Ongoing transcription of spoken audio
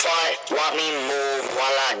Want me move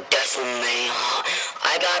while I dance with me.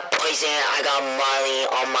 I got poison, I got Molly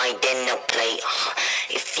on my dinner plate.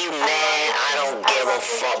 If you mad, I don't give a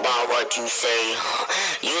fuck about what you say.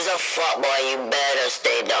 You's a fuck boy, you better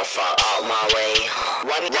stay the fuck out my way.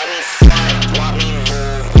 Want me fuck, want me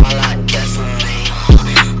move while I dance with me.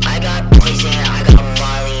 I got poison, I got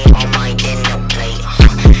Molly on my dinner plate.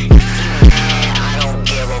 If you mad, I don't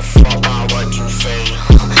give a fuck about what you say.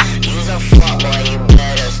 You's a fuck boy, you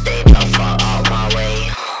better stay the fuck out my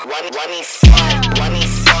way. Want me fuck, want me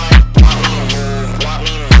fuck, want me move, want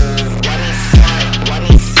me move, want me fuck, want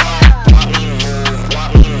me fuck, want me move,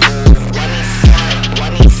 want me move, want me fuck,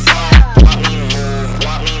 want me fuck, want me move,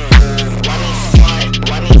 want me move, want me fuck,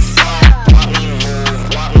 want me fuck, want me move,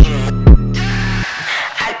 want me move.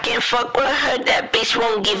 I can't fuck with her, that bitch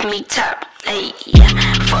won't give me top. Hey, yeah,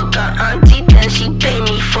 fuck her auntie, then she pay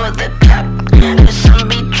me for the clap. Some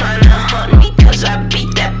be tryna hunt me, cause I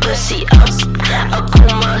beat that pussy up.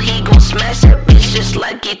 Akuma, he gon' smash that bitch just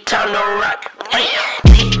like he turned a rock. Hey,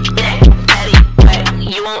 daddy, whack,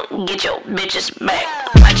 you won't get your bitches back.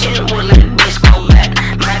 My chin will let bitch go back.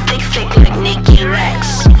 My dick thick like Nicki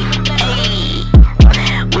Racks. Hey,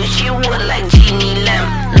 wish you would like Genie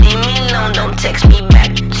Lamb. Leave me alone, don't text me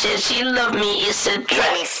back. Said she love me, it's a trap.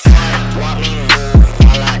 Want me fuck, want me move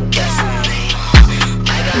while I dance with me.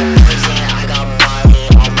 I got poison, I got Molly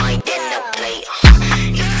on my dinner plate.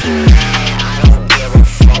 If you mad, I don't give a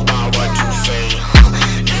fuck about what you say.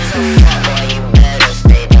 You's a fuck boy, you better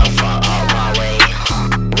stay the fuck out my way.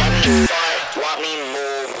 Want me fuck, want me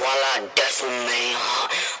move while I dance with me.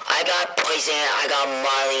 I got poison, I got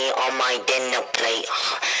Molly on my dinner plate.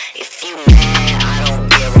 If you mad, I don't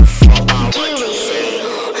give a fuck about what you say.